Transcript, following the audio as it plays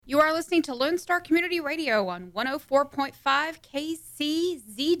You are listening to Lone Star Community Radio on 104.5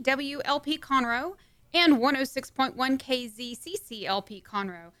 KCZWLP Conroe and 106.1 KZCCLP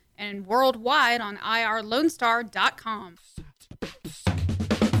Conroe, and worldwide on irlonestar.com.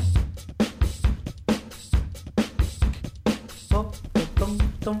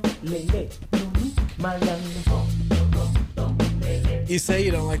 You say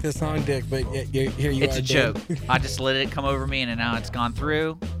you don't like the song, Dick, but here you are. It's a joke. I just let it come over me, and now it's gone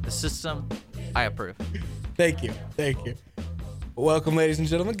through the system. I approve. Thank you. Welcome, ladies and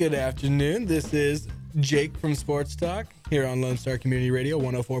gentlemen. Good afternoon. This is Jake from Sports Talk here on Lone Star Community Radio,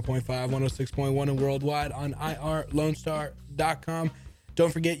 104.5, 106.1, and worldwide on irlonestar.com.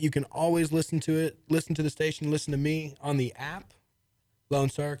 Don't forget, you can always listen to the station, listen to me on the app, Lone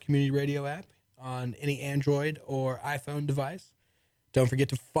Star Community Radio app, on any Android or iPhone device. Don't forget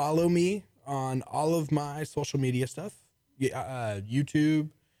to follow me on all of my social media stuff, YouTube,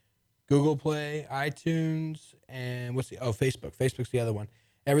 Google Play, iTunes, and Facebook. Facebook's the other one.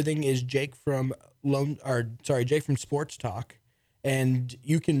 Everything is Jake from Sports Talk, and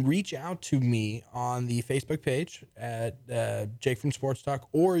you can reach out to me on the Facebook page at Jake from Sports Talk,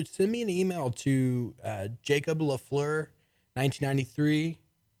 or send me an email to JacobLafleur1993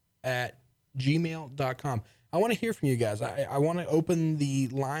 at gmail.com. I want to hear from you guys. I want to open the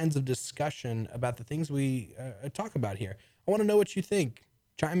lines of discussion about the things we talk about here. I want to know what you think.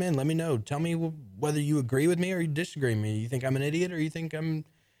 Chime in. Let me know. Tell me whether you agree with me or you disagree with me. You think I'm an idiot or you think I'm,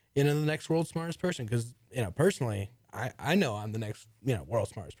 the next world's smartest person? Because, personally, I know I'm the next,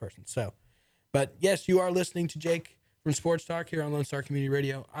 world's smartest person. So, but yes, you are listening to Jake from Sports Talk here on Lone Star Community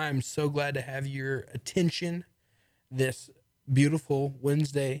Radio. I'm so glad to have your attention this beautiful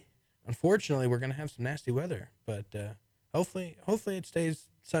Wednesday. Unfortunately, we're going to have some nasty weather, but hopefully it stays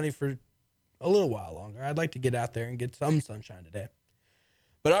sunny for a little while longer. I'd like to get out there and get some sunshine today.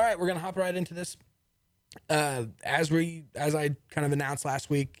 But all right, we're going to hop right into this. As I kind of announced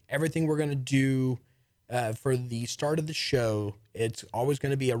last week, everything we're going to do for the start of the show, it's always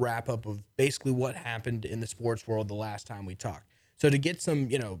going to be a wrap up of basically what happened in the sports world the last time we talked. So to get some,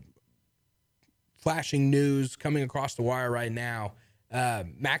 flashing news coming across the wire right now,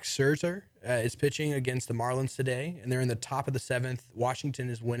 Max Scherzer is pitching against the Marlins today, and they're in the top of the seventh. Washington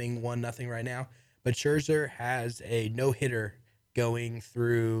is winning 1-0 right now, but Scherzer has a no-hitter going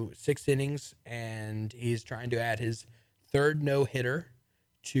through 6 innings, and he's trying to add his third no-hitter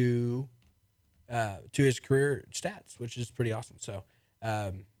to his career stats, which is pretty awesome. So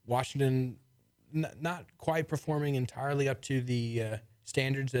Washington not quite performing entirely up to the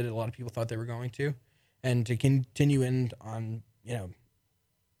standards that a lot of people thought they were going to, and to continue in on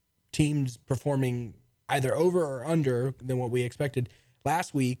teams performing either over or under than what we expected.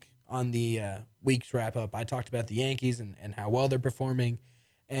 Last week on the week's wrap up, I talked about the Yankees and how well they're performing,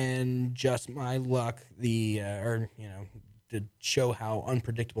 and just my luck, to show how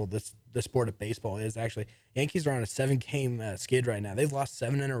unpredictable the sport of baseball is. Actually, Yankees are on a 7-game skid right now. They've lost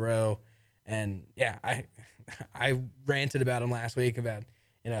 7 in a row, and I ranted about them last week about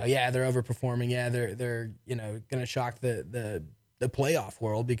they're overperforming. Yeah, they're going to shock the playoff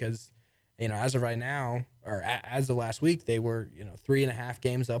world because, as of right now, or as of last week, they were, 3.5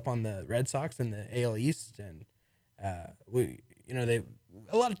 games up on the Red Sox in the AL East. And, a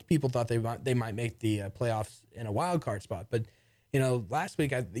lot of people thought they might make the playoffs in a wild card spot. But, last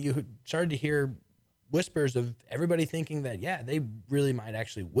week you started to hear whispers of everybody thinking that, they really might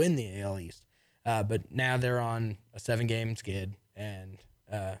actually win the AL East. But now they're on a 7-game skid, and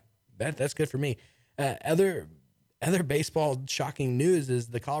that's good for me. Other baseball shocking news is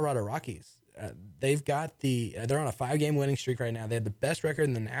the Colorado Rockies. They're on a 5-game winning streak right now. They have the best record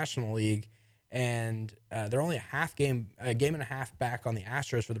in the National League, and they're only a game and a half back on the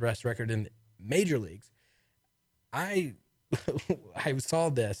Astros for the best record in major leagues. I saw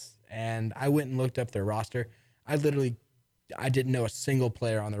this and I went and looked up their roster. I didn't know a single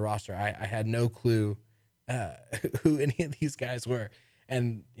player on the roster. I had no clue who any of these guys were,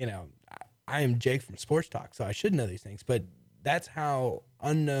 and I am Jake from Sports Talk, so I should know these things, but that's how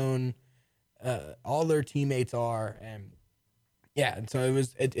unknown all their teammates are. And so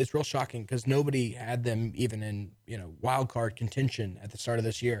it's real shocking because nobody had them even in, wild card contention at the start of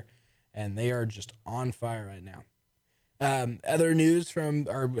this year, and they are just on fire right now. Other news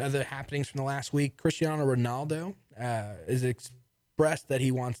other happenings from the last week, Cristiano Ronaldo has expressed that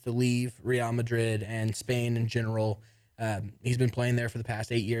he wants to leave Real Madrid and Spain in general. He's been playing there for the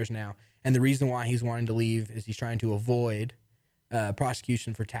past 8 years now. And the reason why he's wanting to leave is he's trying to avoid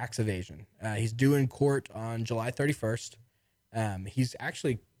prosecution for tax evasion. He's due in court on July 31st. He's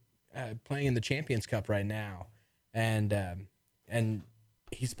actually playing in the Champions Cup right now. And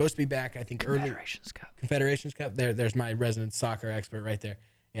he's supposed to be back, I think, early. Confederations Cup. There's my resident soccer expert right there.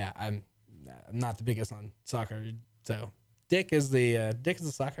 Yeah, I'm not the biggest on soccer, so Dick is the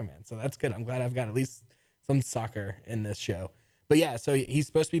soccer man. So that's good. I'm glad I've got at least some soccer in this show. But yeah, so he's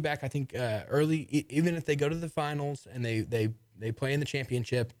supposed to be back, I think, early. Even if they go to the finals and they play in the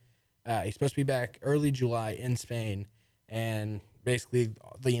championship, he's supposed to be back early July in Spain. And basically,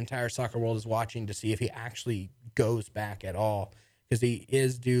 the entire soccer world is watching to see if he actually goes back at all, because he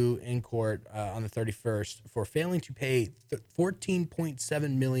is due in court on the 31st for failing to pay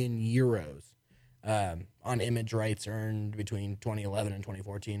 14.7 million euros on image rights earned between 2011 and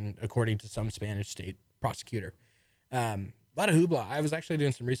 2014, according to some Spanish state prosecutor. A lot of hoopla. I was actually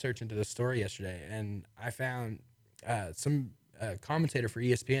doing some research into this story yesterday, and I found some commentator for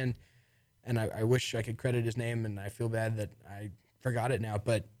ESPN, and I wish I could credit his name, and I feel bad that I forgot it now,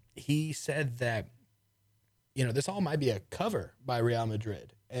 but he said that, this all might be a cover by Real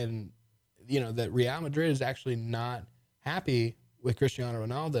Madrid, and, that Real Madrid is actually not happy with Cristiano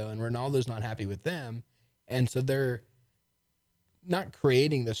Ronaldo, and Ronaldo's not happy with them, and so they're not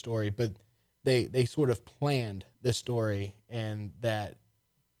creating the story, but they sort of planned this story, and that,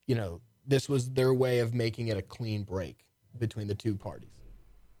 this was their way of making it a clean break between the two parties.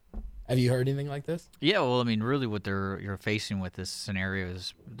 Have you heard anything like this? Yeah, well, I mean, really what you're facing with this scenario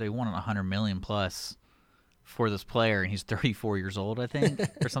is they wanted $100 million plus for this player, and he's 34 years old, I think,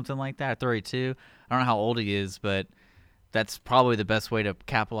 or something like that, 32. I don't know how old he is, but that's probably the best way to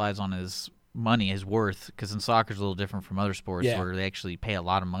capitalize on his money, his worth, because in soccer is a little different from other sports where they actually pay a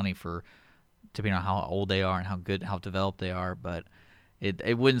lot of money for, depending on how old they are and how developed they are, but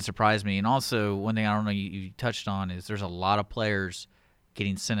it wouldn't surprise me. And also, one thing I don't know you touched on is there's a lot of players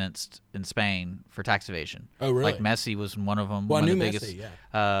getting sentenced in Spain for tax evasion. Oh, really? Like Messi was one of them. Well, one I of knew the biggest, Messi,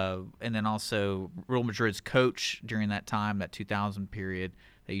 yeah. And then also Real Madrid's coach during that time, that 2000 period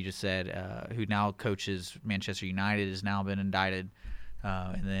that you just said, who now coaches Manchester United, has now been indicted.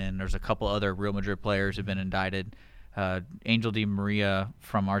 And then there's a couple other Real Madrid players who've been indicted. Angel Di Maria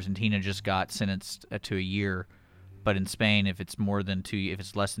from Argentina just got sentenced to a year. But in Spain, if it's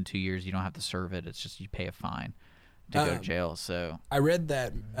less than 2 years, you don't have to serve it. It's just you pay a fine to go to jail. So I read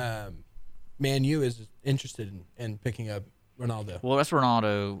that Man U is interested in picking up Ronaldo. Well, that's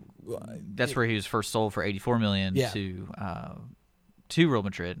Ronaldo. That's where he was first sold for $84 million to Real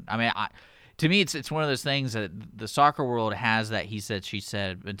Madrid. I mean, to me, it's one of those things that the soccer world has that he said, she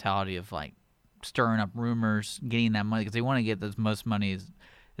said mentality of like stirring up rumors, getting that money because they want to get the most money is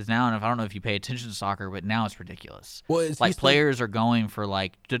now. And I don't know if you pay attention to soccer, but now it's ridiculous. Well, players are going for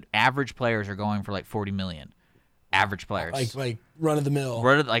average players are going for like $40 million. Average players, like run of the mill,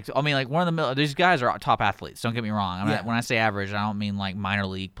 one of the mill. These guys are top athletes. Don't get me wrong. When I say average, I don't mean like minor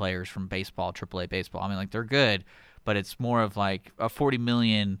league players from baseball, AAA baseball. I mean like they're good, but it's more of like a $40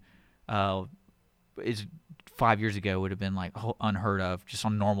 million. Is 5 years ago would have been like unheard of, just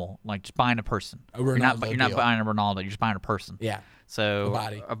on normal, like just buying a person. You're not buying a Ronaldo. You're just buying a person. Yeah. So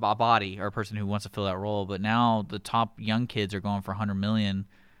a body or a person who wants to fill that role. But now the top young kids are going for $100 million,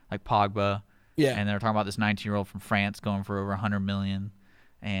 like Pogba. Yeah. And they're talking about this 19-year-old from France going for over $100 million.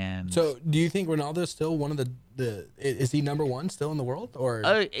 And so, do you think Ronaldo is still one of the? Is he number one still in the world, or?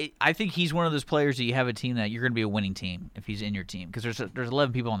 I think he's one of those players that you have a team that you're going to be a winning team if he's in your team, because there's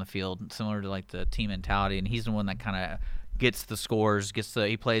 11 people on the field, similar to like the team mentality, and he's the one that kind of gets the scores,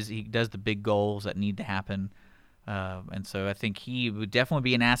 he does the big goals that need to happen, and so I think he would definitely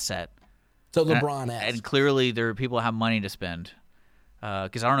be an asset. So LeBron-esque. And clearly there are people that have money to spend,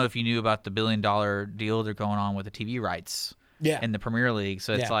 because I don't know if you knew about the $1 billion deal they're going on with the TV rights. Yeah. In the Premier League.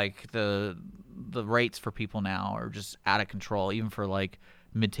 So it's like the rates for people now are just out of control, even for like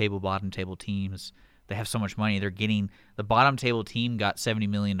mid-table, bottom-table teams. They have so much money. The bottom-table team got $70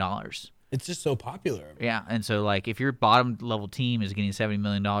 million. It's just so popular. Yeah, and so like if your bottom-level team is getting $70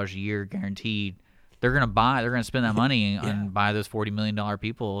 million a year guaranteed, they're going to spend that money and buy those $40 million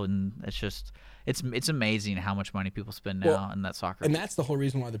people, and it's just it's amazing how much money people spend now in that soccer. And that's the whole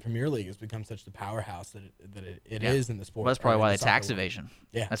reason why the Premier League has become such the powerhouse that it is in the sport. Well, that's probably why it's tax evasion.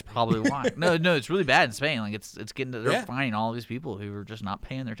 Yeah, that's probably why. No, it's really bad in Spain. Like it's getting they're finding all these people who are just not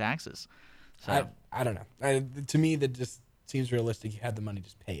paying their taxes. So I don't know. To me, that just seems realistic. You have the money,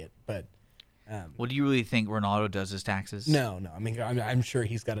 just pay it. But well, do you really think Ronaldo does his taxes? No. I mean, I'm sure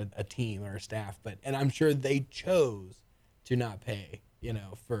he's got a team or a staff, and I'm sure they chose to not pay.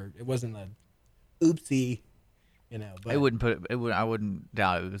 It wasn't a oopsie, But I wouldn't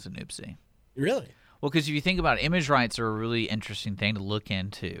doubt it was an oopsie. Really? Well, because if you think about it, image rights are a really interesting thing to look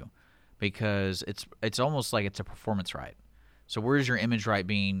into, because it's almost like it's a performance right. So where's your image right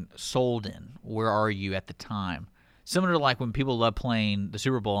being sold in? Where are you at the time? Similar to like when people love playing the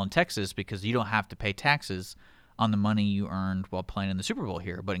Super Bowl in Texas because you don't have to pay taxes on the money you earned while playing in the Super Bowl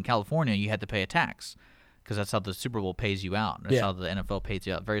here. But in California, you had to pay a tax because that's how the Super Bowl pays you out. That's how the NFL pays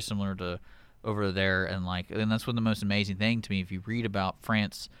you out. Very similar to over there. And that's one of the most amazing thing to me. If you read about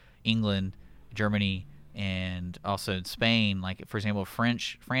France, England, Germany, and also in Spain, like, for example,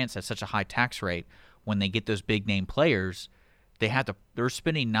 France has such a high tax rate. When they get those big name players, they're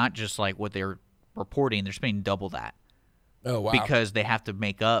spending not just like what they're reporting, they're spending double that. Oh, wow. Because they have to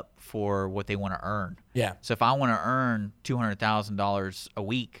make up for what they want to earn. Yeah. So if I want to earn $200,000 a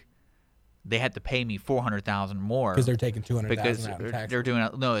week, they had to pay me $400,000 more Because they're taking $200,000 because out in taxes. they're doing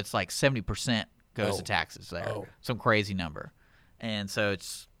no, it's like 70% goes to taxes there. Oh. Some crazy number. And so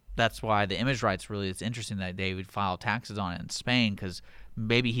that's why the image rights it's interesting that they would file taxes on it in Spain, because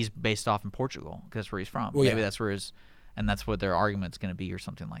maybe he's based off in Portugal because that's where he's from. Well, maybe that's where and that's what their argument's going to be or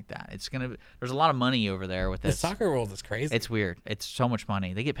something like that. There's a lot of money over there with this. The soccer world is crazy. It's weird. It's so much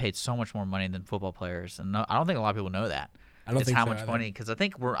money. They get paid so much more money than football players, and I don't think a lot of people know that. I don't think how so much either. money, because I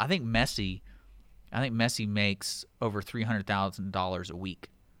think Messi makes over $300,000 a week.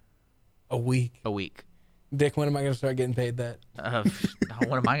 A week. A week. Dick, when am I going to start getting paid that?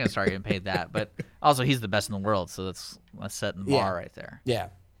 When am I going to start getting paid that? But also, he's the best in the world, so that's setting the bar right there. Yeah.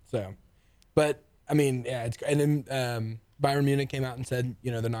 So, but I mean, yeah, and then Bayern Munich came out and said,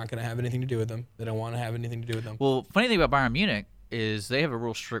 they're not going to have anything to do with them. They don't want to have anything to do with them. Well, funny thing about Bayern Munich is they have a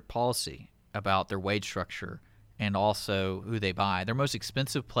real strict policy about their wage structure and also who they buy. Their most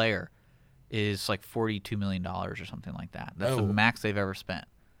expensive player is like $42 million or something like that. That's the max they've ever spent.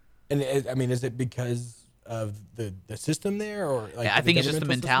 And is it because of the system there, or like I think it's just the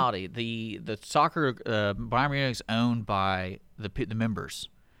governmental mentality. The soccer Bayern Munich is owned by the members.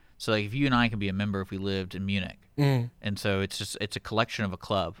 So like if you and I can be a member if we lived in Munich, and so it's a collection of a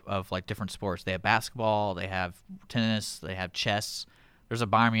club of like different sports. They have basketball, they have tennis, they have chess. There's a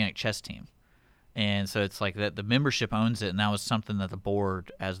Bayern Munich chess team, and so it's like that the membership owns it, and that was something that the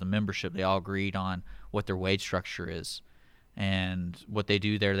board, as the membership, they all agreed on what their wage structure is. And what they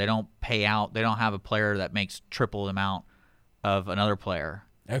do there, they don't pay out. They don't have a player that makes triple the amount of another player.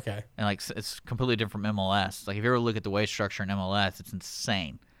 Okay. And like it's completely different from MLS. Like if you ever look at the wage structure in MLS, it's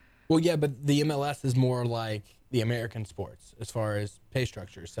insane. Well, yeah, but the MLS is more like the American sports as far as pay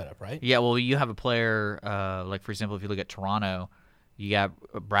structure is set up, right? Yeah, well, you have a player, like for example, if you look at Toronto, you got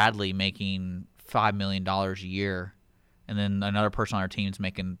Bradley making $5 million a year, and then another person on our team's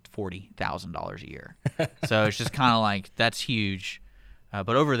making $40,000 a year. So it's just kind of like, that's huge.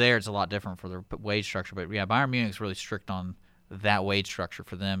 But over there, it's a lot different for their wage structure. But yeah, Bayern Munich's really strict on that wage structure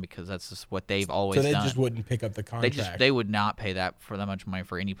for them because that's just what they've always done. So they just wouldn't pick up the contract. They would not pay that much money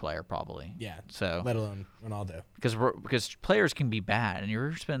for any player, probably. Yeah. So let alone Ronaldo. Because players can be bad, and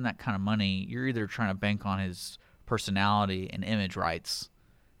you're spending that kind of money, you're either trying to bank on his personality and image rights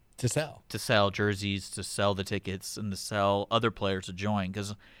to sell jerseys, to sell the tickets, and to sell other players to join.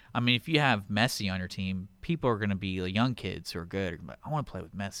 Because I mean, if you have Messi on your team, people are going to be young kids who are good. I want to play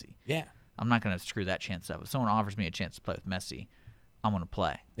with Messi. Yeah. I'm not going to screw that chance up. If someone offers me a chance to play with Messi, I'm going to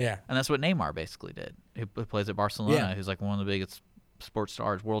play. Yeah. And that's what Neymar basically did. He plays at Barcelona. Yeah. Who's like one of the biggest sports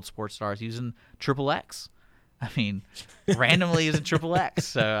stars, world sports stars, using Triple X. I mean, randomly using Triple X.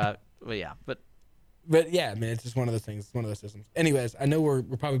 So, but yeah, But yeah, man, it's just one of those things. It's one of those systems. Anyways, I know we're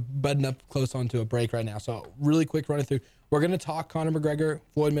probably butting up close onto a break right now. So really quick running through. We're going to talk Conor McGregor,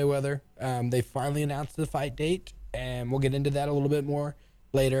 Floyd Mayweather. They finally announced the fight date, and we'll get into that a little bit more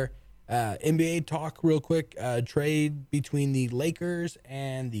later. NBA talk real quick. Trade between the Lakers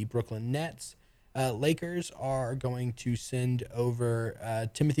and the Brooklyn Nets. Lakers are going to send over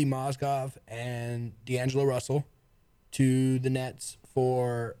Timothy Mozgov and D'Angelo Russell to the Nets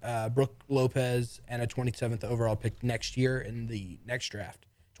for Brook Lopez and a 27th overall pick next year in the next draft,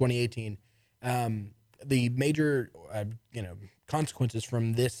 2018. The major, consequences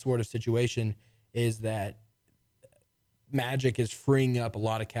from this sort of situation is that Magic is freeing up a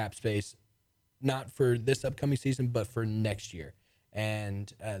lot of cap space, not for this upcoming season, but for next year.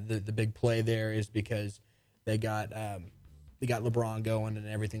 And the big play there is because they got LeBron going and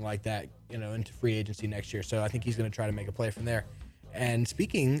everything like that, into free agency next year. So I think he's going to try to make a play from there. And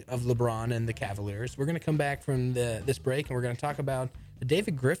speaking of LeBron and the Cavaliers, we're going to come back from this break and we're going to talk about the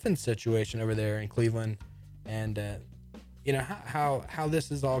David Griffin situation over there in Cleveland, and how this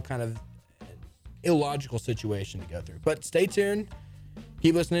is all kind of an illogical situation to go through. But stay tuned.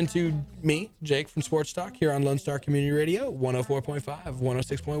 Keep listening to me, Jake from Sports Talk, here on Lone Star Community Radio, 104.5,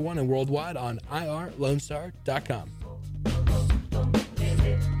 106.1, and worldwide on irlonestar.com.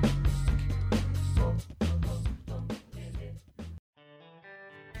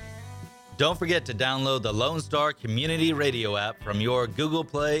 Don't forget to download the Lone Star Community Radio app from your Google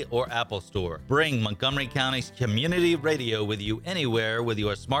Play or Apple Store. Bring Montgomery County's community radio with you anywhere with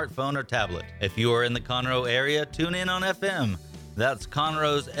your smartphone or tablet. If you are in the Conroe area, tune in on FM. That's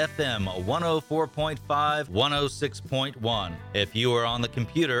Conroe's FM 104.5, 106.1. If you are on the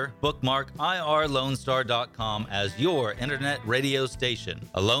computer, bookmark irlonestar.com as your internet radio station.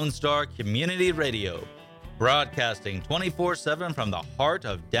 A Lone Star Community Radio, broadcasting 24/7 from the heart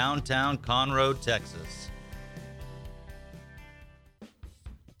of downtown Conroe, Texas.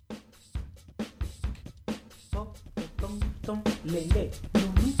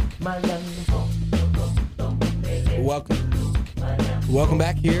 Welcome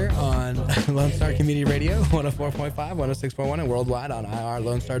back here on Lone Star Community Radio, 104.5, 106.1, and worldwide on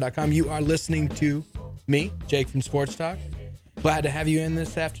irlonestar.com. You are listening to me, Jake from Sports Talk. Glad to have you in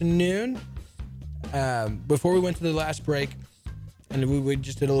this afternoon. Before we went to the last break, and we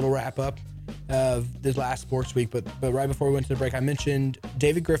just did a little wrap up of this last sports week, but right before we went to the break, I mentioned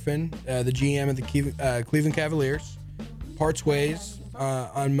David Griffin, the GM of the Cleveland Cavaliers, parts ways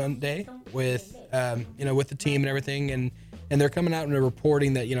on Monday with with the team and everything, and they're coming out and they're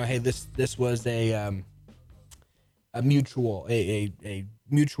reporting that hey, this was a mutual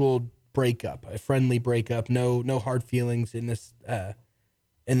breakup, a friendly breakup, no hard feelings in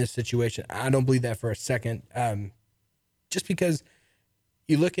this situation. I don't believe that for a second. Just because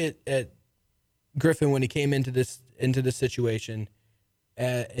you look at Griffin when he came into this situation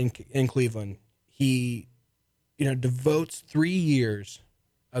in Cleveland, he devotes 3 years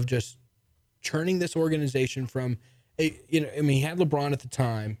of just churning this organization from he had LeBron at the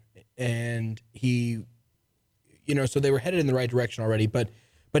time, and he so they were headed in the right direction already, but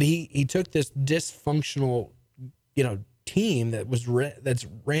he took this dysfunctional team that's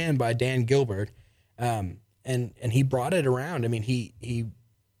ran by Dan Gilbert, and he brought it around. I mean, he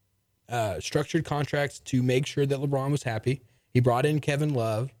structured contracts to make sure that LeBron was happy. He brought in Kevin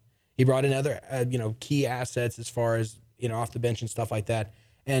Love. He brought in other key assets as far as off the bench and stuff like that.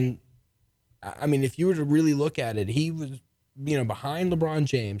 And I mean, if you were to really look at it, he was behind LeBron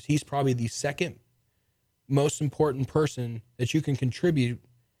James. He's probably the second most important person that you can contribute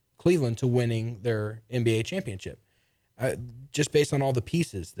Cleveland to winning their NBA championship. Just based on all the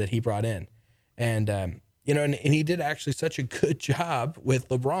pieces that he brought in. And, and he did actually such a good job with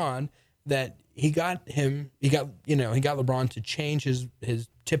LeBron that he got LeBron to change his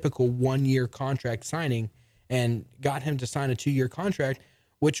typical 1-year contract signing and got him to sign a 2-year contract,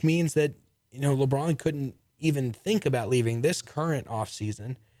 which means that, LeBron couldn't even think about leaving this current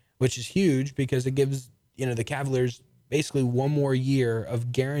offseason, which is huge because it gives, the Cavaliers basically one more year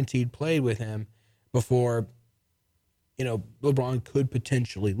of guaranteed play with him before LeBron could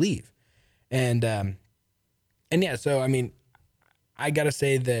potentially leave. And yeah, so, I mean, I got to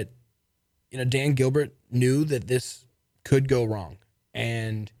say that, Dan Gilbert knew that this could go wrong.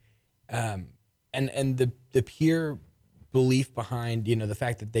 And the pure belief behind, the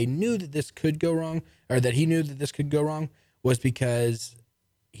fact that they knew that this could go wrong, or that he knew that this could go wrong, was because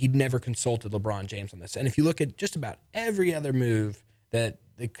he'd never consulted LeBron James on this. And if you look at just about every other move that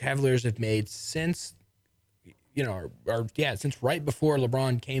the Cavaliers have made since since right before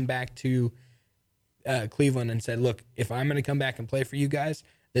LeBron came back to Cleveland and said, look, if I'm going to come back and play for you guys,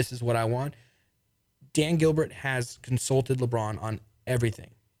 this is what I want. Dan Gilbert has consulted LeBron on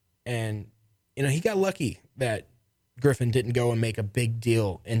everything. And, he got lucky that Griffin didn't go and make a big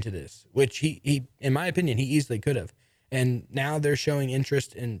deal into this, which he in my opinion, he easily could have. And now they're showing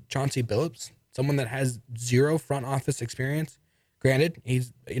interest in Chauncey Billups, someone that has zero front office experience. Granted,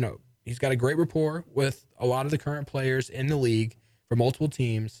 he's got a great rapport with a lot of the current players in the league for multiple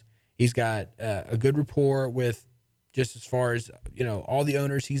teams. He's got a good rapport with, just as far as all the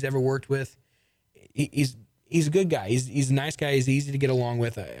owners he's ever worked with. He's a good guy. He's a nice guy. He's easy to get along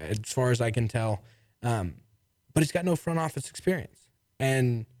with, as far as I can tell. But he's got no front office experience.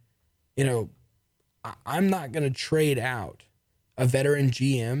 And I'm not going to trade out a veteran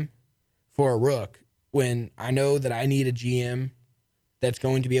GM for a rook when I know that I need a GM that's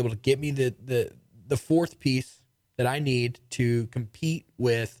going to be able to get me the fourth piece that I need to compete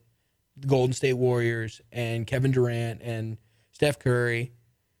with the Golden State Warriors and Kevin Durant and Steph Curry.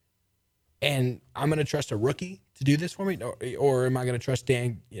 And I'm going to trust a rookie to do this for me, or am I going to trust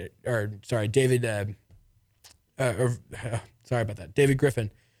David? David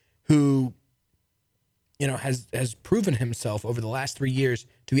Griffin, who has proven himself over the last 3 years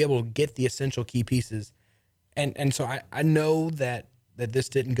to be able to get the essential key pieces. And so I know that this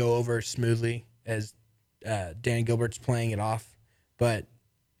didn't go over smoothly as Dan Gilbert's playing it off, but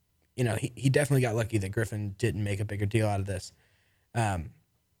he definitely got lucky that Griffin didn't make a bigger deal out of this.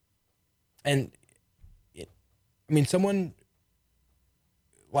 And I mean, someone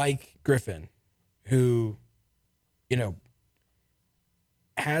like Griffin, who,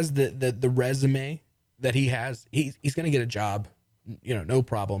 has the resume that he has, he's going to get a job, no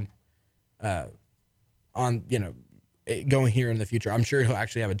problem. On going here in the future, I'm sure he'll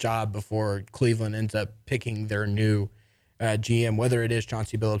actually have a job before Cleveland ends up picking their new GM, whether it is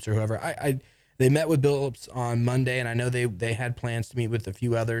Chauncey Billups or whoever. They met with Billups on Monday, and I know they had plans to meet with a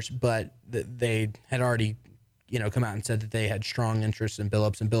few others, but they had already, come out and said that they had strong interest in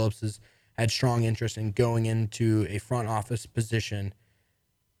Billups, and Billups has had strong interest in going into a front office position.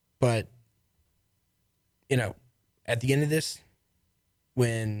 But, at the end of this,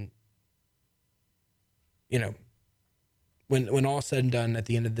 when all's said and done at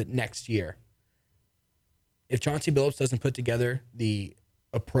the end of the next year, if Chauncey Billups doesn't put together the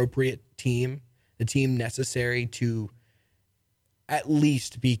appropriate team, the team necessary to at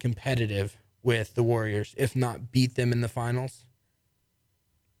least be competitive with the Warriors, if not beat them in the finals,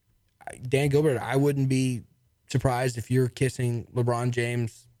 Dan Gilbert, I wouldn't be surprised if you're kissing LeBron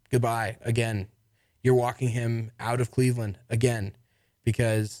James goodbye again. You're walking him out of Cleveland again,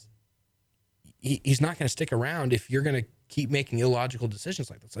 because he's not going to stick around if you're going to keep making illogical decisions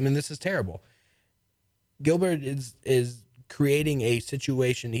like this. I mean, this is terrible. Gilbert is creating a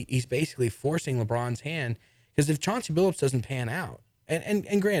situation. He's basically forcing LeBron's hand, because if Chauncey Billups doesn't pan out,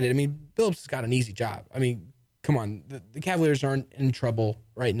 and granted, I mean, Billups has got an easy job. I mean, come on, the Cavaliers aren't in trouble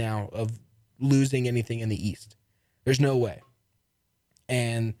right now of losing anything in the East. There's no way.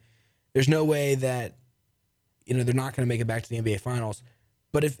 And there's no way that, they're not going to make it back to the NBA Finals.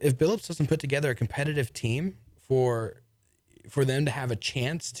 But if Billups doesn't put together a competitive team for them to have a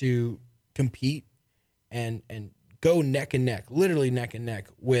chance to compete and go neck and neck, literally neck and neck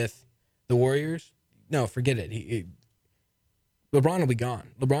with the Warriors, no, forget it. LeBron will be gone.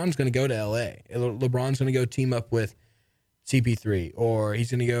 LeBron's going to go to L.A. LeBron's going to go team up with CP3, or he's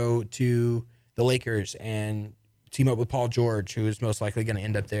going to go to the Lakers and team up with Paul George, who is most likely going to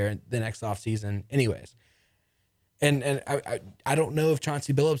end up there the next offseason anyways. And I don't know if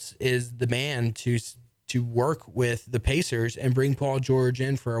Chauncey Billups is the man to work with the Pacers and bring Paul George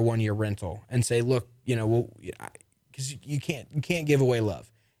in for a 1-year rental and say, look, because you can't give away love.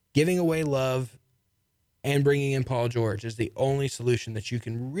 Giving away love and bringing in Paul George is the only solution that you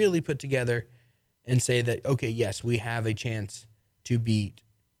can really put together and say that, okay, yes, we have a chance to beat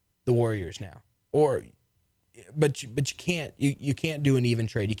the Warriors now. But you can't do an even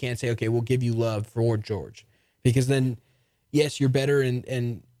trade. You can't say, okay, we'll give you love for George, because then, yes, you're better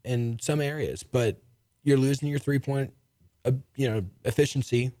in some areas, but you're losing your 3-point,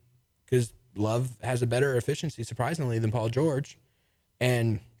 efficiency, because Love has a better efficiency, surprisingly, than Paul George.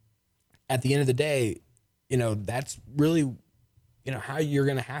 And at the end of the day, that's really, how you're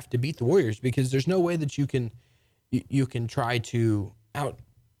going to have to beat the Warriors, because there's no way that you can try to out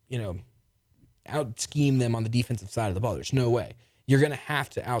scheme them on the defensive side of the ball. There's no way. You're going to have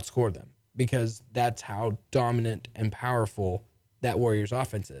to outscore them, because that's how dominant and powerful that Warriors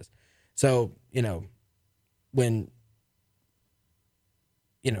offense is. So, when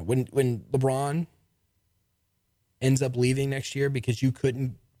LeBron ends up leaving next year because you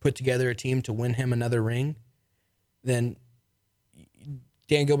couldn't put together a team to win him another ring, then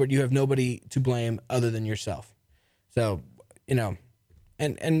Dan Gilbert, you have nobody to blame other than yourself. So,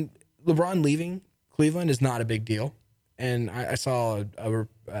 and LeBron leaving Cleveland is not a big deal. And I saw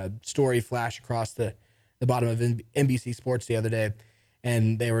a story flash across the bottom of NBC Sports the other day,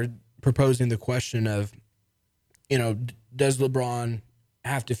 and they were proposing the question of, does LeBron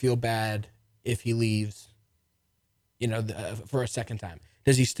have to feel bad if he leaves, for a second time?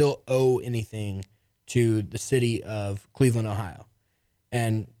 Does he still owe anything to the city of Cleveland, Ohio?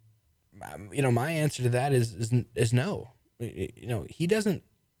 And, my answer to that is no. He doesn't.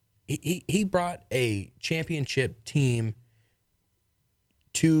 He brought a championship team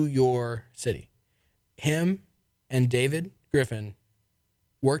to your city. Him and David Griffin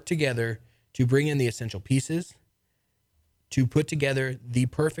worked together to bring in the essential pieces, to put together the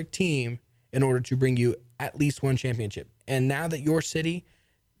perfect team in order to bring you at least one championship. And now that your city,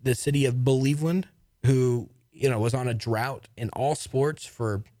 the city of Believeland, who, was on a drought in all sports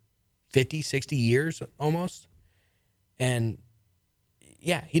for 50, 60 years almost, and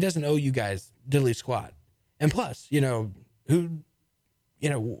yeah, he doesn't owe you guys diddly squat. And plus,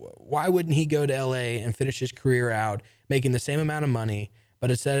 why wouldn't he go to LA and finish his career out making the same amount of money, but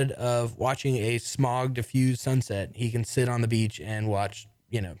instead of watching a smog diffused sunset, he can sit on the beach and watch,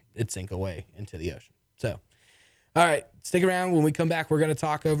 it sink away into the ocean. So, all right, stick around. When we come back, we're going to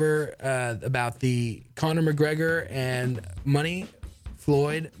talk over about the Conor McGregor and money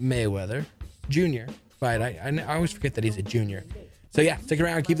Floyd Mayweather Jr. fight. I always forget that he's a junior. So yeah, stick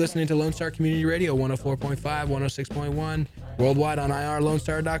around. Keep listening to Lone Star Community Radio 104.5, 106.1, worldwide on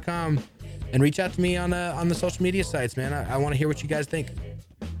irlonestar.com. And reach out to me on the social media sites, man. I want to hear what you guys think.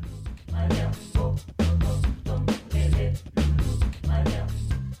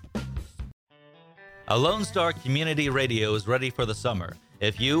 A Lone Star Community Radio is ready for the summer.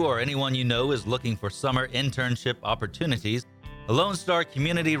 If you or anyone you know is looking for summer internship opportunities, a Lone Star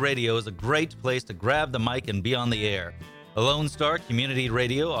Community Radio is a great place to grab the mic and be on the air. A Lone Star Community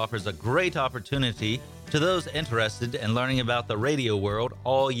Radio offers a great opportunity to those interested in learning about the radio world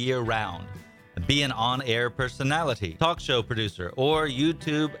all year round. Be an on-air personality, talk show producer, or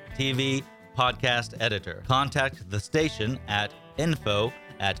YouTube, TV, podcast editor. Contact the station at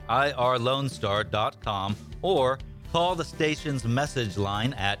info@irlonestar.com or call the station's message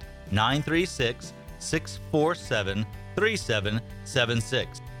line at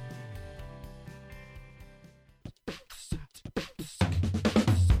 936-647-3776.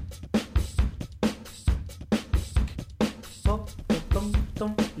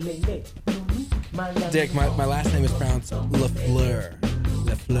 Dick, my last name is pronounced LaFleur.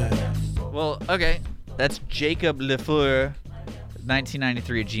 LaFleur. Well, okay. That's Jacob Lefleur,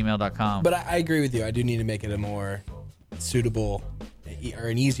 1993 at gmail.com. But I agree with you. I do need to make it a more suitable or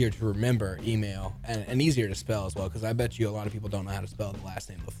an easier to remember email and easier to spell as well, because I bet you a lot of people don't know how to spell the last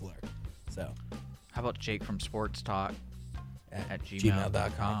name LaFleur. So, How about Jake from Sports Talk at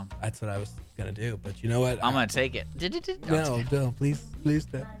gmail.com. That's what I was going to do. But you know what? I'm going to take it. No, please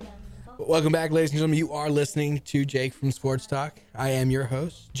don't. Welcome back, ladies and gentlemen. You are listening to Jake from Sports Talk. I am your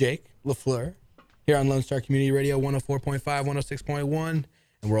host, Jake LaFleur, here on Lone Star Community Radio 104.5, 106.1,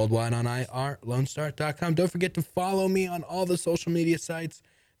 and worldwide on irlonestar.com. Don't forget to follow me on all the social media sites,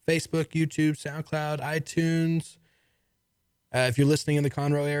 Facebook, YouTube, SoundCloud, iTunes. If you're listening in the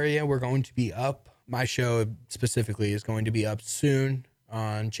Conroe area, we're going to be up. My show specifically is going to be up soon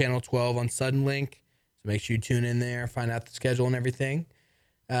on Channel 12 on Suddenlink. So make sure you tune in there, find out the schedule and everything.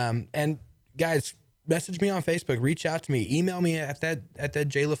 And guys, message me on Facebook, reach out to me, email me at that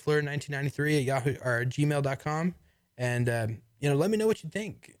jlafleur1993 at yahoo or gmail.com. And, let me know what you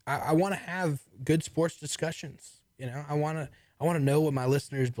think. I want to have good sports discussions. I want to know what my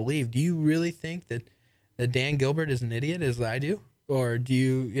listeners believe. Do you really think that Dan Gilbert is an idiot as I do? Or do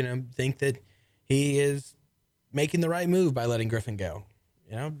you, think that he is making the right move by letting Griffin go?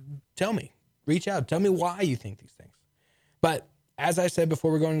 Tell me, reach out, tell me why you think these things. But as I said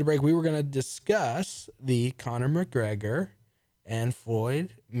before we're going to break, we were going to discuss the Conor McGregor and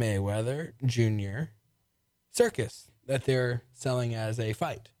Floyd Mayweather Jr. circus that they're selling as a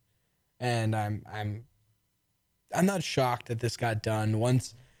fight. And I'm not shocked that this got done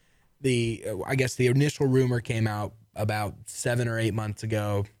once the initial rumor came out about 7 or 8 months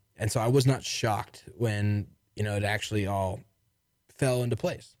ago. And so I was not shocked when, it actually all fell into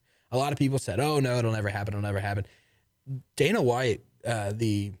place. A lot of people said, oh no, it'll never happen. Dana White,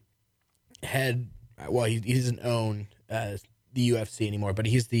 the head, he doesn't own the UFC anymore, but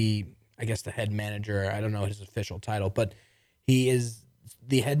he's the head manager. I don't know his official title, but he is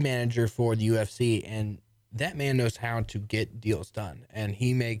the head manager for the UFC, and that man knows how to get deals done. And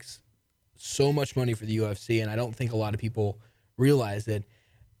he makes so much money for the UFC, and I don't think a lot of people realize it.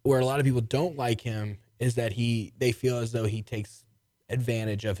 Where a lot of people don't like him is that they feel as though he takes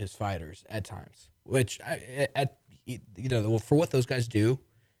advantage of his fighters at times, which for what those guys do,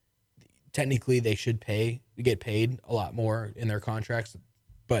 technically they should get paid a lot more in their contracts,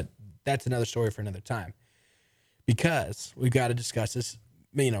 but that's another story for another time, because we've got to discuss this,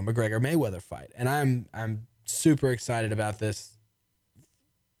 McGregor Mayweather fight. And I'm super excited about this,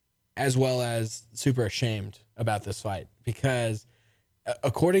 as well as super ashamed about this fight, because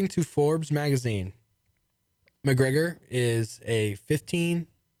according to Forbes magazine, McGregor is a 15-4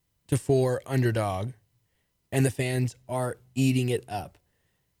 underdog, and the fans are eating it up.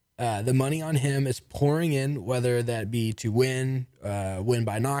 The money on him is pouring in, whether that be to win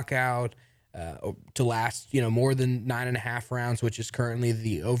by knockout, to last, more than 9.5 rounds, which is currently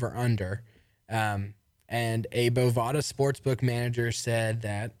the over-under. And a Bovada sportsbook manager said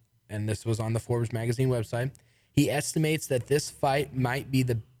that, and this was on the Forbes magazine website, he estimates that this fight might be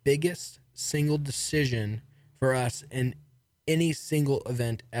the biggest single decision for us in any single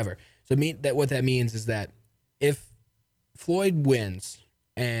event ever. So what that means is that if Floyd wins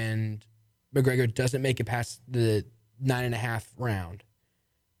and McGregor doesn't make it past the 9.5 round,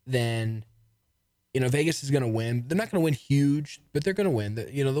 then, Vegas is going to win. They're not going to win huge, but they're going to win.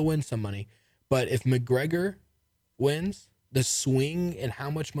 They'll win some money. But if McGregor wins, the swing and how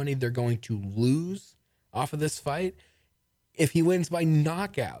much money they're going to lose off of this fight if he wins by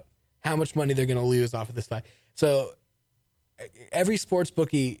knockout, how much money they're going to lose off of this fight. So every sports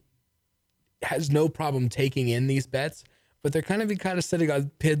bookie has no problem taking in these bets, but they're kind of sitting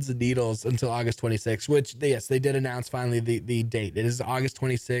on pins and needles until August 26th, which yes, they did announce finally the date. It is August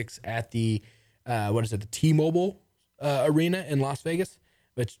 26th at the the T-Mobile Arena in Las Vegas.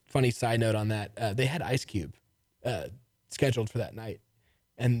 Which, funny side note on that, they had Ice Cube scheduled for that night,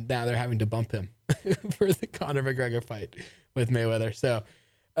 and now they're having to bump him for the Conor McGregor fight with Mayweather. So,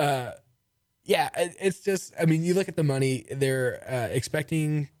 it's just, I mean, you look at the money, they're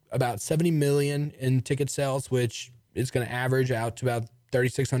expecting about 70 million in ticket sales, which is going to average out to about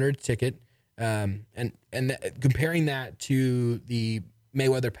 3,600 a ticket. Comparing that to the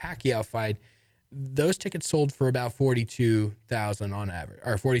Mayweather Pacquiao fight, those tickets sold for about 42,000 on average,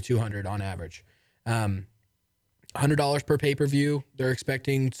 or 4,200 on average. $100 per pay-per-view. They're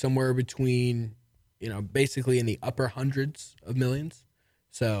expecting somewhere between, basically in the upper hundreds of millions.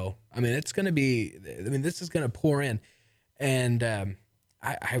 So, I mean, this is going to pour in. And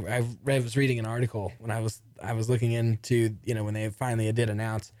I was reading an article when I was looking into, when they finally did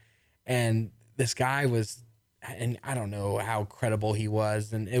announce, and this guy was, and I don't know how credible he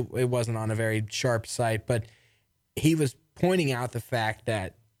was, and it wasn't on a very sharp site, but he was pointing out the fact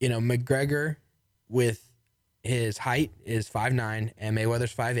that, McGregor with his height is 5'9", and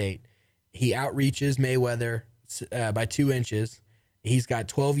Mayweather's 5'8". He outreaches Mayweather by 2 inches. He's got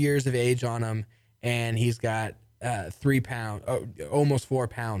 12 years of age on him, and he's got 3 pounds, almost 4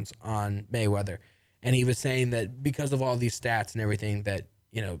 pounds on Mayweather. And he was saying that because of all these stats and everything that,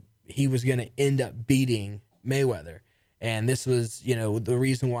 he was going to end up beating Mayweather. And this was, the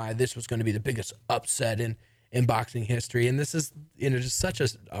reason why this was going to be the biggest upset in boxing history. And this is, just such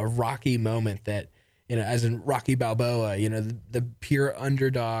a rocky moment that, as in Rocky Balboa, the pure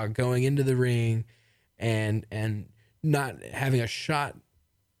underdog going into the ring and not having a shot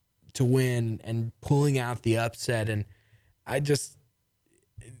to win and pulling out the upset. And I just,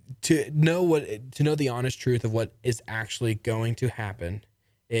 to know the honest truth of what is actually going to happen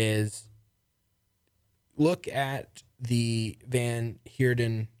is look at the Van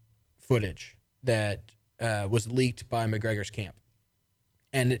Heerden footage that was leaked by McGregor's camp.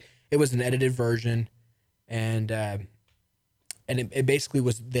 And it was an edited version, and it basically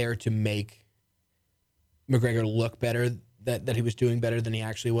was there to make McGregor look better, that he was doing better than he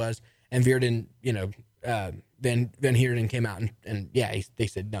actually was. And Van Heerden came out and they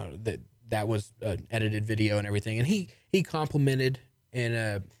said no, that was an edited video and everything. And he complimented in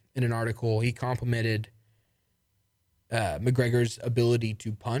an article, he complimented McGregor's ability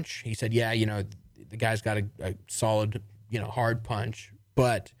to punch. He said, the guy's got a solid, hard punch,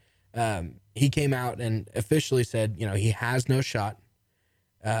 but he came out and officially said, he has no shot.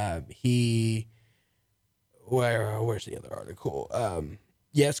 Where's the other article?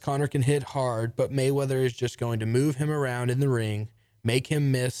 Yes, Conor can hit hard, but Mayweather is just going to move him around in the ring, make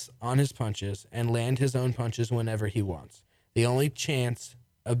him miss on his punches, and land his own punches whenever he wants. The only chance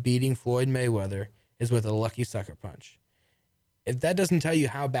of beating Floyd Mayweather is with a lucky sucker punch. If that doesn't tell you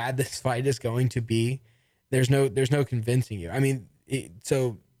how bad this fight is going to be, there's no convincing you. I mean,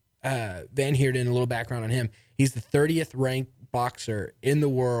 Van Heerden, a little background on him. He's the 30th ranked boxer in the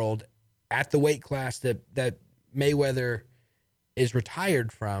world at the weight class that Mayweather is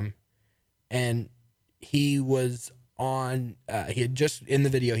retired from. And he was on, he had just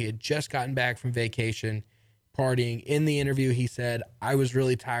gotten back from vacation, partying. In the interview, he said, I was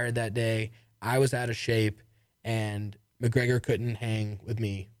really tired that day. I was out of shape, and McGregor couldn't hang with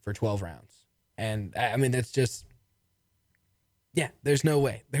me for 12 rounds. And I mean, that's just, there's no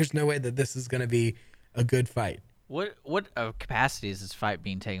way that this is going to be a good fight. What capacity is this fight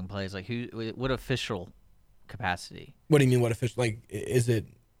being taken place? Like what official capacity? What do you mean? What official? Like, is it?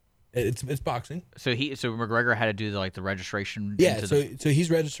 It's boxing. So McGregor had to do the registration. Yeah. So he's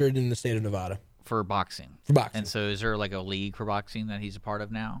registered in the state of Nevada for boxing. And so is there like a league for boxing that he's a part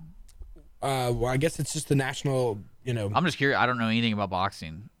of now? Well, I guess it's just the national. I'm just curious. I don't know anything about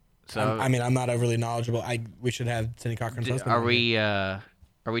boxing. So I'm not overly knowledgeable. We should have Cindy Cochran's husband. Are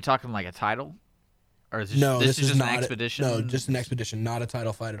we talking like a title? Or is this is just not an expedition? No, just an expedition, not a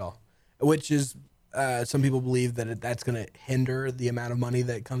title fight at all. Which is, some people believe that's going to hinder the amount of money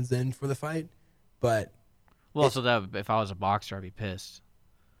that comes in for the fight. But if I was a boxer, I'd be pissed.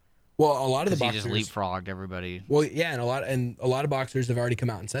 Well, a lot of the boxers, he just leapfrogged everybody. Well, yeah, and a lot of boxers have already come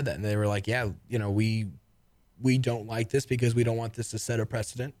out and said that, and they were like, we don't like this because we don't want this to set a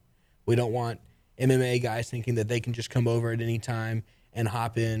precedent. We don't want MMA guys thinking that they can just come over at any time and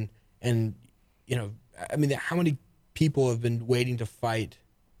hop in. And, how many people have been waiting to fight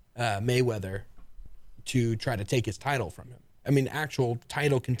Mayweather to try to take his title from him. I mean, actual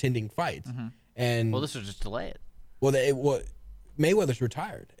title contending fights. And Well, this was just delay it. well, Mayweather's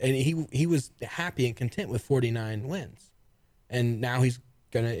retired, and he was happy and content with 49 wins, and now he's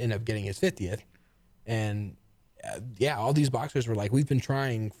gonna end up getting his 50th. And all these boxers were like, we've been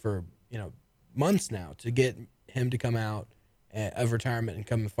trying for months now to get him to come out of retirement and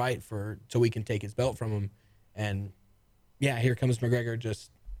come and fight so we can take his belt from him. And here comes McGregor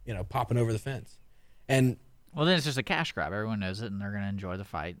just popping over the fence. And Well, then it's just a cash grab. Everyone knows it, and they're going to enjoy the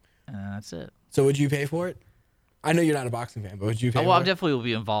fight, and that's it. so would you pay for it? I know you're not a boxing fan, but would you pay Well, I for it? definitely will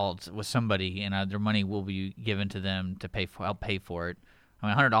be involved with somebody, and their money will be given to them to help pay for it. I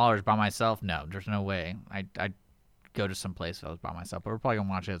mean, $100 by myself? No, there's no way. I'd go to some place if I was by myself, but we're probably gonna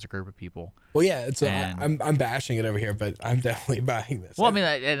watch it as a group of people. Well, yeah, it's And- I'm bashing it over here, but I'm definitely buying this. Well, I mean,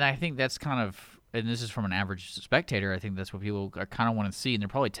 and I think that's kind of, and this is from an average spectator. I think that's what people kind of want to see, and they're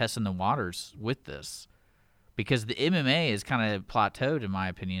probably testing the waters with this, because the MMA is kind of plateaued, in my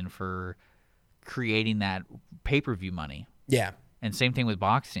opinion, for creating that pay-per-view money. yeah, And same thing with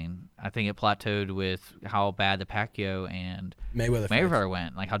boxing. I think it plateaued with how bad the Pacquiao and Mayweather fights. Mayweather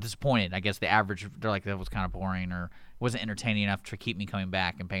went. Like how disappointed. I guess the average, they're like, that was kind of boring or wasn't entertaining enough to keep me coming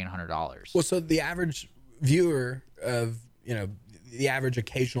back and paying $100. Well, so the average viewer of the average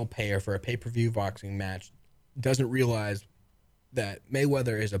occasional payer for a pay-per-view boxing match doesn't realize that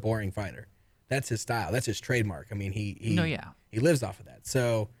Mayweather is a boring fighter. That's his style. That's his trademark. I mean, he lives off of that.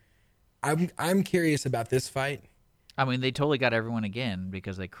 So I'm curious about this fight. I mean, they totally got everyone again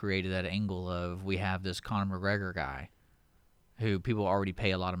because they created that angle of we have this Conor McGregor guy who people already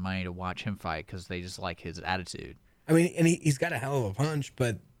pay a lot of money to watch him fight because they just like his attitude. I mean, and he's got a hell of a punch,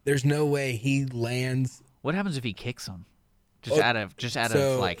 but there's no way he lands. What happens if he kicks him? Just Oh, out of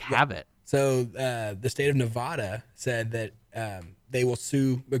so- like habit. So the state of Nevada said that they will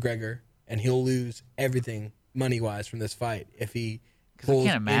sue McGregor and he'll lose everything money-wise from this fight if he pulls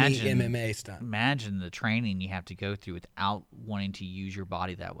can't imagine- any MMA stunt. Imagine the training you have to go through without wanting to use your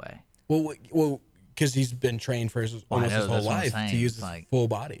body that way. Well, because he's been trained for almost know, his whole that's what I'm life to saying. use It's his like- full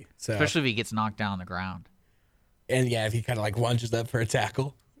body. So Especially if he gets knocked down on the ground. and if he kind of like lunges up for a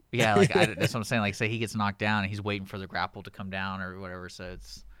tackle. Yeah, like that's what I'm saying. Like, say he gets knocked down and he's waiting for the grapple to come down or whatever. So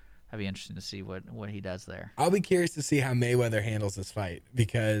that'd be interesting to see what he does there. I'll be curious to see how Mayweather handles this fight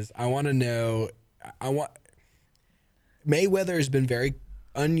because I want to know. Mayweather has been very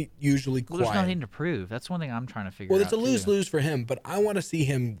unusually Well, quiet. there's nothing to prove. That's one thing I'm trying to figure Well, out. it's a lose-lose for him, but I want to see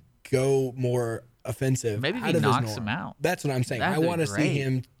him go more offensive. Maybe if out he of his knocks norm. him out. That's what I'm saying. That'd I be want to see great.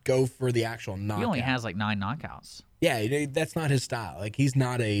 him go for the actual knockout. He only has like 9 knockouts. Yeah, that's not his style. Like he's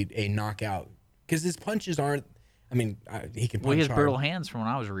not a knockout because his punches aren't. I mean, he can punch Well, he has hard. brittle hands from when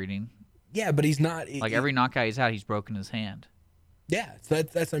I was reading. Yeah, but he's not Like every knockout he's had, he's broken his hand. Yeah, so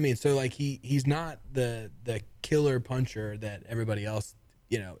that's what I mean. So like he's not the killer puncher that everybody else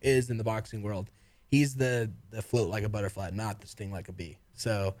is in the boxing world. He's the float like a butterfly, not the sting like a bee.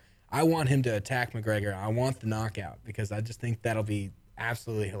 So I want him to attack McGregor. I want the knockout because I just think that'll be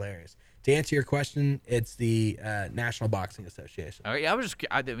absolutely hilarious. To answer your question, it's the National Boxing Association. Oh, yeah,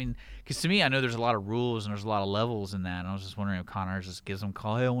 I mean, because to me, I know there's a lot of rules and there's a lot of levels in that. And I was just wondering if Conor just gives him a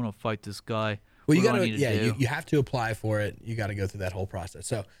call. Hey, I want to fight this guy. Well, you What do I gotta, need to do? you have to apply for it. You got to go through that whole process.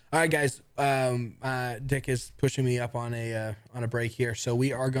 So, all right, guys, Dick is pushing me up on a break here, so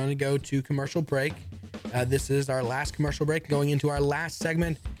we are going to go to commercial break. This is our last commercial break, going into our last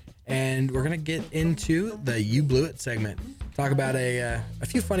segment, and we're gonna get into the "You Blew It" segment. Talk about a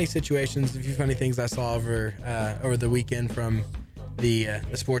few funny situations, a few funny things I saw over the weekend from the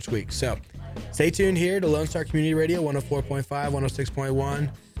sports week. So, stay tuned here to Lone Star Community Radio 104.5, 106.1.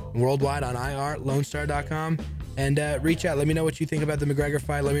 Worldwide on IR, LoneStar.com, and reach out. Let me know what you think about the McGregor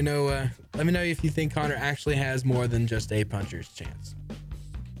fight. Let me know if you think Conor actually has more than just a puncher's chance.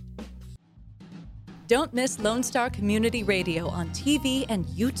 Don't miss Lone Star Community Radio on TV and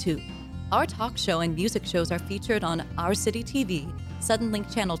YouTube. Our talk show and music shows are featured on Our City TV,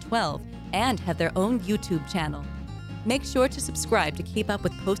 Suddenlink Channel 12, and have their own YouTube channel. Make sure to subscribe to keep up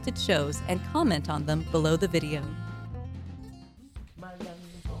with posted shows and comment on them below the video.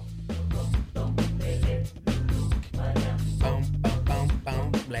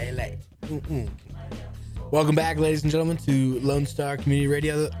 Welcome back, ladies and gentlemen, to Lone Star Community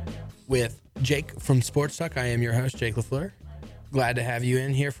Radio with Jake from Sports Talk. I am your host, Jake LaFleur. Glad to have you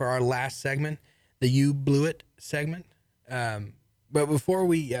in here for our last segment, the "You Blew It" segment. But before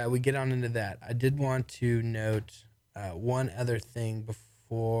we get on into that, I did want to note one other thing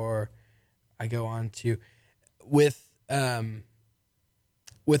before I go on to with Ronaldo.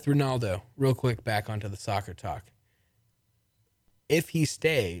 Real quick, back onto the soccer talk. If he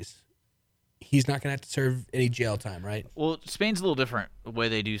stays, he's not going to have to serve any jail time, right? Well, Spain's a little different the way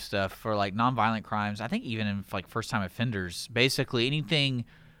they do stuff for like nonviolent crimes. I think even in like first-time offenders, basically anything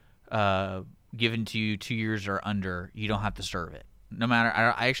given to you 2 years or under, you don't have to serve it. No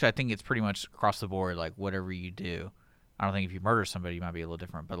matter, I think it's pretty much across the board. Like whatever you do, I don't think if you murder somebody, you might be a little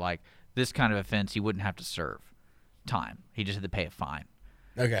different. But like this kind of offense, he wouldn't have to serve time. He just had to pay a fine.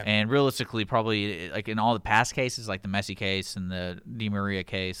 Okay. And realistically, probably like in all the past cases, like the Messi case and the Di Maria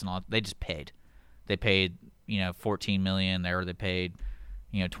case and all, they just paid. They paid, $14 million. Or they paid,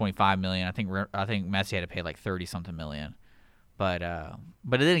 $25 million. I think Messi had to pay like 30-something million. But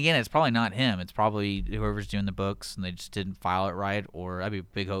then again, it's probably not him. It's probably whoever's doing the books and they just didn't file it right, or that'd be a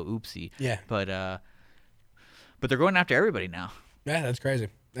big oopsie. Yeah. But they're going after everybody now. Yeah, that's crazy.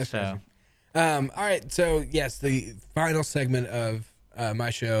 That's crazy. All right. So yes, the final segment of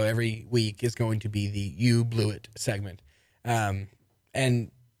my show every week is going to be the "You Blew It" segment, and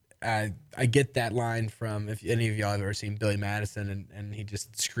I get that line from, if any of y'all have ever seen Billy Madison, and he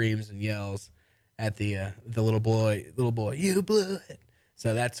just screams and yells at the little boy, "You blew it."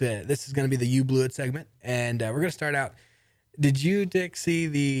 So that's it. This is going to be the "You Blew It" segment, and we're going to start out. Did you, Dick, see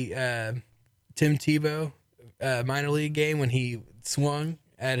the Tim Tebow minor league game when he swung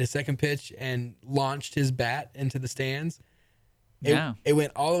at his second pitch and launched his bat into the stands? It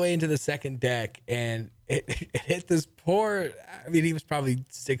went all the way into the second deck, and it hit this poor, he was probably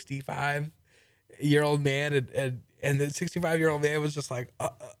 65-year-old man, and the 65-year-old man was just like,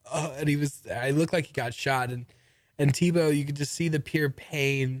 and I looked like he got shot, and Tebow, you could just see the pure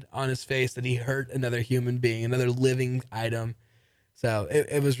pain on his face that he hurt another human being, another living item. So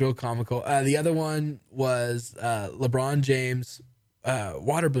it was real comical. The other one was LeBron James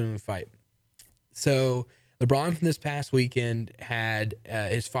water balloon fight. So LeBron from this past weekend had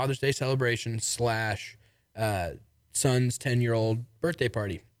his Father's Day celebration / son's 10-year-old birthday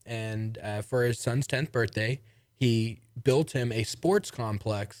party. And for his son's 10th birthday, he built him a sports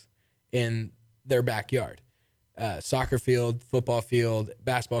complex in their backyard. Soccer field, football field,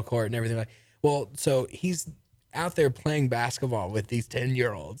 basketball court, and everything like that. Well, so he's out there playing basketball with these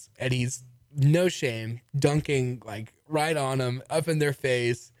 10-year-olds, and he's no shame dunking like right on them, up in their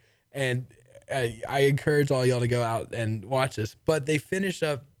face. And I encourage all y'all to go out and watch this. But they finished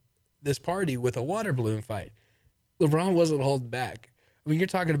up this party with a water balloon fight. LeBron wasn't holding back. I mean, you're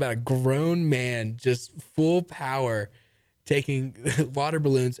talking about a grown man just full power taking water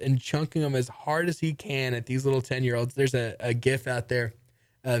balloons and chunking them as hard as he can at these little 10-year-olds. There's a GIF out there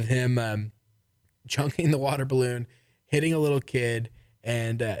of him chunking the water balloon, hitting a little kid,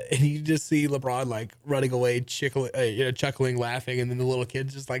 and you just see LeBron like running away, chuckling, laughing, and then the little kid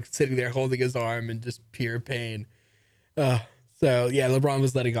just like sitting there holding his arm in just pure pain. So yeah, LeBron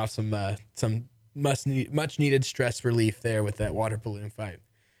was letting off some much needed stress relief there with that water balloon fight.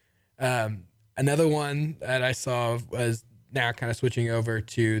 Another one that I saw was now kind of switching over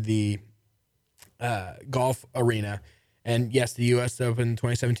to the golf arena. And yes, the U.S. Open,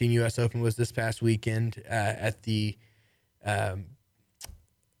 2017 U.S. Open was this past weekend at the, I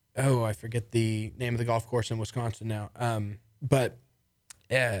forget the name of the golf course in Wisconsin now. But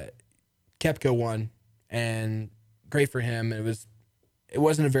Koepka won, and great for him. It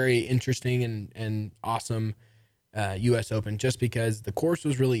wasn't a very interesting and awesome U.S. Open just because the course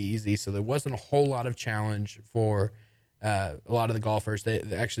was really easy, so there wasn't a whole lot of challenge for a lot of the golfers.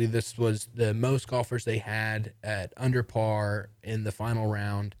 Actually, this was the most golfers they had at under par in the final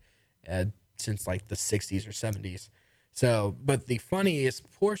round since like the 60s or 70s. So, but the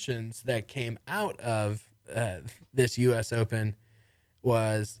funniest portions that came out of this U.S. Open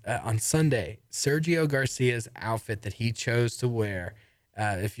was on Sunday, Sergio Garcia's outfit that he chose to wear.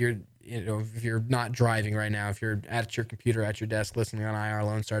 If you're not driving right now, if you're at your computer, at your desk, listening on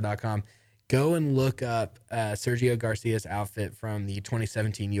irlonestar.com, go and look up Sergio Garcia's outfit from the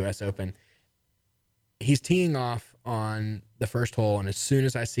 2017 U.S. Open. He's teeing off on the first hole, and as soon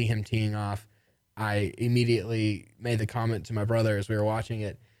as I see him teeing off, I immediately made the comment to my brother as we were watching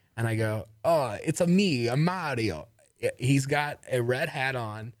it, and I go, "Oh, it's a Mario." He's got a red hat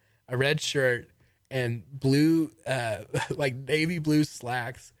on, a red shirt, and blue, like navy blue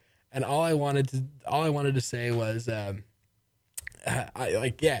slacks. And all I wanted to say was,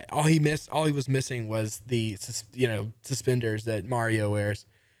 all he was missing was the, suspenders that Mario wears.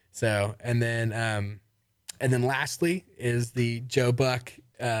 So, and then lastly is the Joe Buck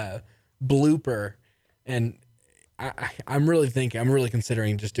blooper, and I'm really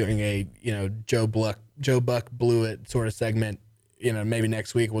considering just doing a Joe Buck blew it sort of segment. Maybe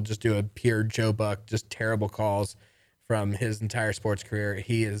next week we'll just do a pure Joe Buck, just terrible calls from his entire sports career.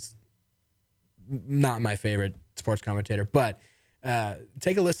 He is not my favorite sports commentator, but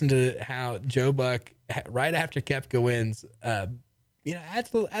take a listen to how Joe Buck, right after Koepka wins,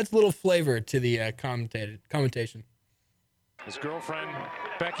 adds a little flavor to the commentation. His girlfriend,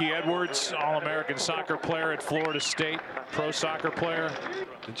 Becky Edwards, All-American soccer player at Florida State, pro soccer player.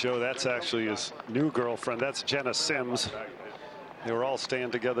 And Joe, that's actually his new girlfriend. That's Jenna Sims. They were all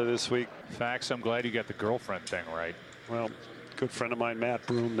staying together this week. Fax, I'm glad you got the girlfriend thing right. Well, good friend of mine, Matt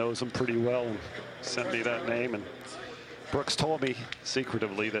Broom, knows him pretty well and sent me that name. And Brooks told me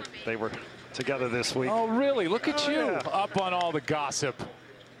secretively that they were together this week. Oh, really? Look at you, yeah. Up on all the gossip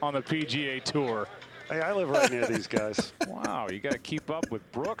on the PGA Tour. Hey, I live right near these guys. Wow, you got to keep up with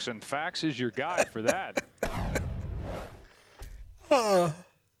Brooks, and Fax is your guy for that. Oh,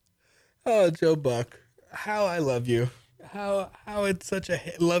 Joe Buck, how I love you. How it's such a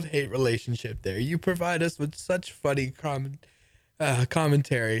love-hate relationship there. You provide us with such funny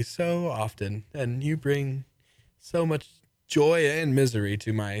commentary so often, and you bring so much joy and misery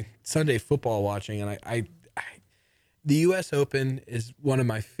to my Sunday football watching. And I the U.S. Open is one of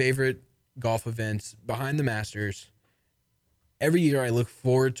my favorite golf events behind the Masters. Every year I look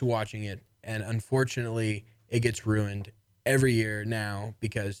forward to watching it, and unfortunately it gets ruined every year now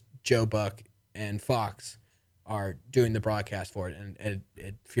because Joe Buck and Fox are doing the broadcast for it, and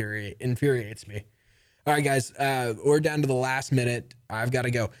it infuriates me. All right, guys, we're down to the last minute. I've got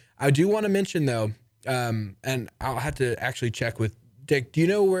to go. I do want to mention, though, and I'll have to actually check with Dick. Do you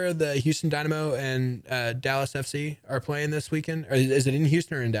know where the Houston Dynamo and Dallas FC are playing this weekend? Or is it in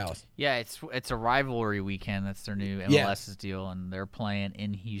Houston or in Dallas? Yeah, it's a rivalry weekend. That's their new MLS's deal, and they're playing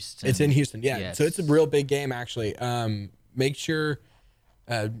in Houston. It's in Houston, yeah. Yes. So it's a real big game, actually. Make sure,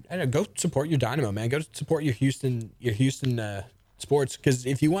 I don't know, go support your Dynamo, man. Go support your Houston sports, because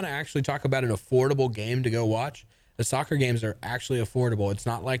if you want to actually talk about an affordable game to go watch, the soccer games are actually affordable. It's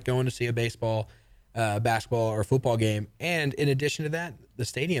not like going to see a baseball, basketball, or football game. And in addition to that, the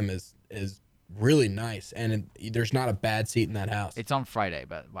stadium is really nice, and there's not a bad seat in that house. It's on Friday,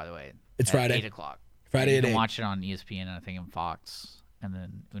 but by the way, It's at Friday. 8 o'clock. Friday you at can 8. watch it on ESPN and I think on Fox, and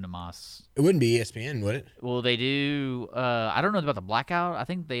then Unamas. It wouldn't be ESPN, would it? Well, they do. I don't know about the blackout.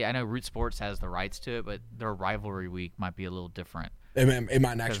 I know Root Sports has the rights to it, but their rivalry week might be a little different. It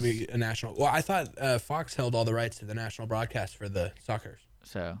might actually be a national. Well, I thought Fox held all the rights to the national broadcast for the soccer.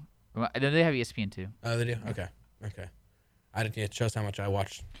 So then they have ESPN too. Oh, they do? Okay. I didn't. It shows how much I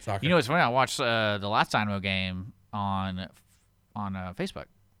watch soccer. You know, it's funny. I watched the last Dynamo game on Facebook.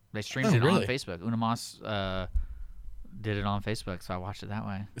 They streamed it really? on Facebook. Unamas did it on Facebook, so I watched it that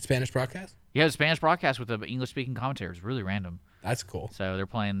way. The Spanish broadcast? Yeah, the Spanish broadcast with the English-speaking commentary. It was really random. That's cool. So they're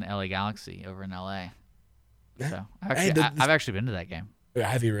playing the LA Galaxy over in LA. So Hey, I've actually been to that game.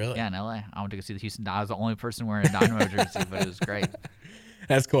 Have you really? Yeah, in LA. I went to go see the Houston. I was the only person wearing a Dynamo jersey, but it was great.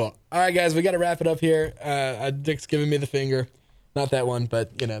 That's cool. All right, guys, we got to wrap it up here. Dick's giving me the finger. Not that one,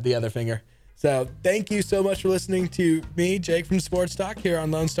 but, the other finger. So thank you so much for listening to me, Jake from Sports Talk, here on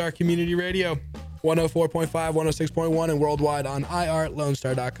Lone Star Community Radio, 104.5, 106.1, and worldwide on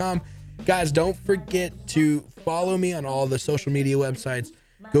irlonestar.com. Guys, don't forget to follow me on all the social media websites,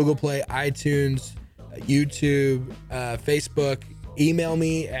 Google Play, iTunes, YouTube, Facebook. Email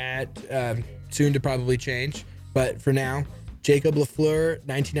me at, soon to probably change, but for now, Jacob LaFleur,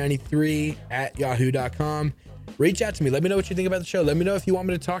 1993 at yahoo.com. Reach out to me. Let me know what you think about the show. Let me know if you want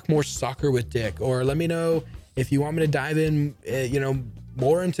me to talk more soccer with Dick, or let me know if you want me to dive in,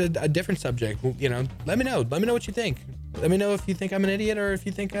 more into a different subject. Let me know. Let me know what you think. Let me know if you think I'm an idiot or if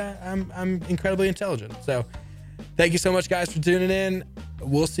you think I'm incredibly intelligent. So thank you so much, guys, for tuning in.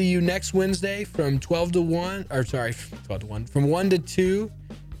 We'll see you next Wednesday from 12 to 1, from 1 to 2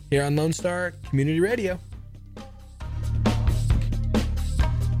 here on Lone Star Community Radio.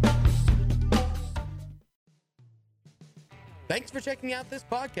 Thanks for checking out this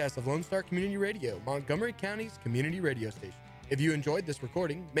podcast of Lone Star Community Radio, Montgomery County's community radio station. If you enjoyed this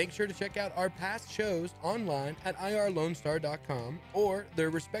recording, make sure to check out our past shows online at irlonestar.com or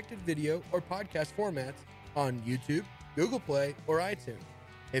their respective video or podcast formats on YouTube, Google Play, or iTunes.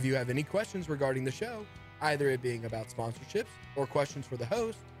 If you have any questions regarding the show, either it being about sponsorships or questions for the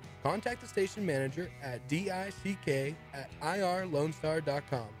host, contact the station manager at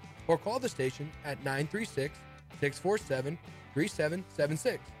dick@irlonestar.com or call the station at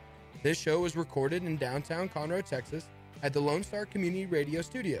 936-647-3776. This show was recorded in downtown Conroe, Texas at the Lone Star Community Radio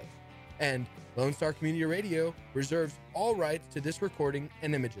Studios, and Lone Star Community Radio reserves all rights to this recording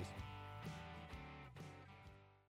and images.